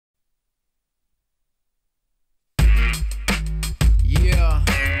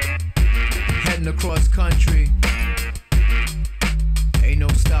cross country. Ain't no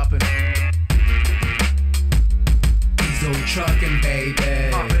stopping. Diesel truckin',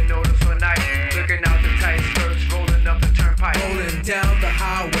 baby. Popping notice for night, looking out the tight skirts, rolling up the turnpike, rolling down the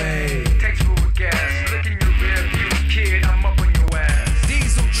highway. Takes fluid gas, look in your rear view, kid, I'm up on your ass.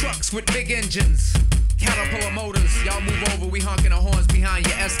 Diesel trucks with big engines, Caterpillar motors, y'all move over, we honking our horns behind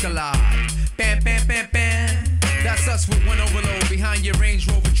your Escalade. Bam, bam, bam, bam. That's us with one overload behind your Range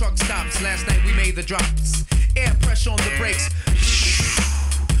Rover truck stops. Last night we made the drops. Air pressure on the brakes.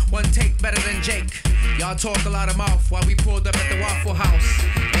 One take better than Jake. Y'all talk a lot of mouth while we pulled up at the Waffle House.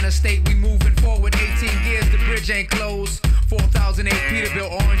 Interstate we moving forward, 18 gears, the bridge ain't closed. 4008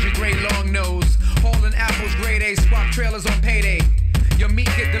 Peterbilt, orange and gray long nose. Hauling apples, grade A, swap trailers on payday. Your meat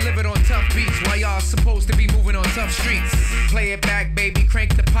get delivered on tough beats while y'all supposed to be moving on tough streets. Play it back, baby,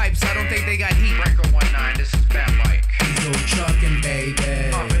 crank the pipes, I don't think they got heat. Breaker 19, this is Bad Mike. Diesel truckin',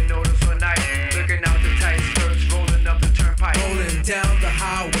 baby. Popping notice for night, looking out the tight skirts, rolling up the turnpike, rolling down the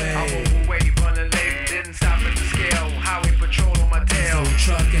highway. I'm overweight, running late, didn't stop at the scale, highway patrol on my tail. Diesel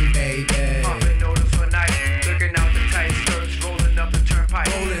truckin', baby. Popping notice for night, looking out the tight skirts, rolling up the turnpike,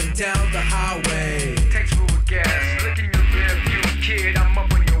 rolling down the highway. Takes fluid gas, look in your rear view, kid, I'm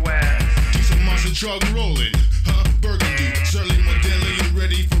up on your ass. Diesel monster truck rolling, burgundy, certainly more deadly and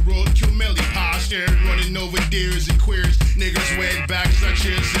ready for road kill Melly. Posture running over deers and queers, niggas wet backs like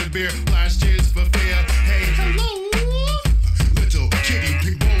cheers and beer, blast tears for fear. Hey, hello, little kitty,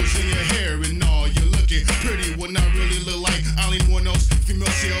 pink bows in your hair and all. You're looking pretty, what not really look like. I only one else, female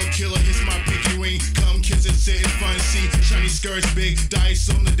serial killer hits my pinky ring. Come kiss and sit in front and see shiny skirts, big dice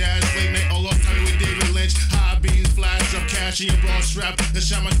on the dash, late night all off time with David Lynch. High beams, flash up cash in your bra strap. The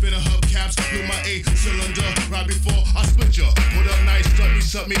shot my spinner hubcaps, blew my 8-cylinder right before I split ya. Put up nice,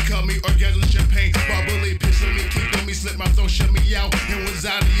 suck me, cut me, orgasm champagne, bubbly, piss on me, keep on me, slip my throat, shut me out, and was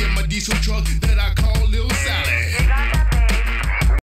out of here. My diesel truck